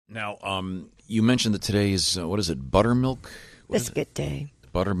Now, you mentioned that today is, what is it, Buttermilk? Biscuit Day.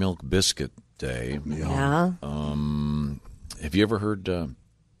 Buttermilk Biscuit Day. Yeah. Have you ever heard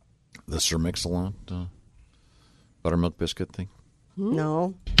the Sir Mix-a-Lot buttermilk biscuit thing?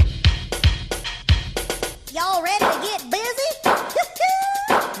 No. Y'all ready to get busy?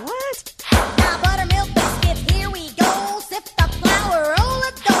 What? Now buttermilk biscuits, here we go. Sip the flour, roll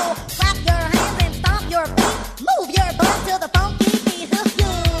the dough. Clap your hands and stomp your feet. Move your butt to the funky beat.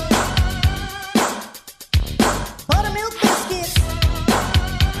 Buttermilk biscuits.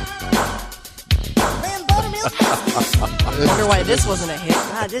 Them buttermilk biscuits. I wonder why this wasn't a hit.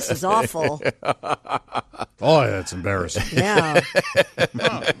 God, this is awful. Oh, that's embarrassing. Yeah.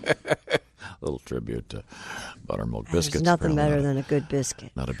 A little tribute to buttermilk biscuits. There's nothing Apparently better than a good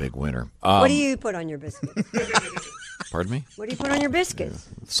biscuit. Not a big winner. What do you put on your biscuits? Pardon me? What do you put on your biscuits?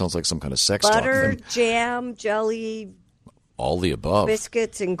 Sounds like some kind of sex Butter, talk. jam, jelly, All the above.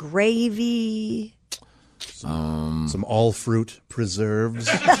 biscuits, and gravy. Some all-fruit preserves.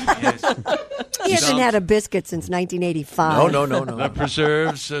 He hasn't had a biscuit since 1985. No.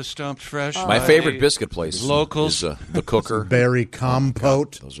 Preserves stumped fresh. My favorite biscuit place Locals. is the Cooker. Berry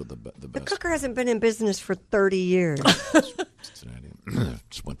compote. Those are the The best. Cooker hasn't been in business for 30 years.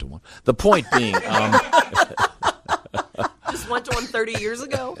 Just went to one. The point being, Just went to one 30 years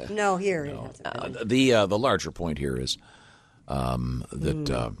ago. No, here it hasn't been. the larger point here is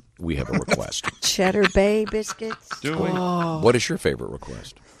that we have a request. Cheddar Bay biscuits. Do we? What is your favorite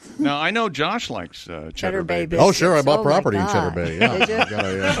request? Now, I know Josh likes Cheddar Bay. biscuits. Oh, sure. I bought Oh, property my in Cheddar God. Bay. Yeah. Did you?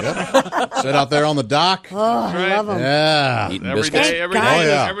 Yep. Sit out there on the dock. Oh, I love them. Yeah. Eating Every biscuits? day, every God. day, Oh,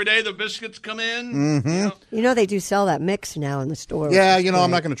 yeah. every day the biscuits come in. Mm-hmm. You know they do sell that mix now in the store. Yeah, which is I'm great.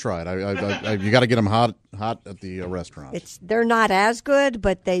 not going to try it. You got to get them hot at the restaurant. They're not as good,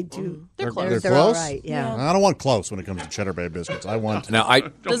 but they do. They're They're close? all right. Yeah. I don't want close when it comes to Cheddar Bay biscuits. I want Now,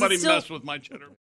 Nobody still- mess with my cheddar.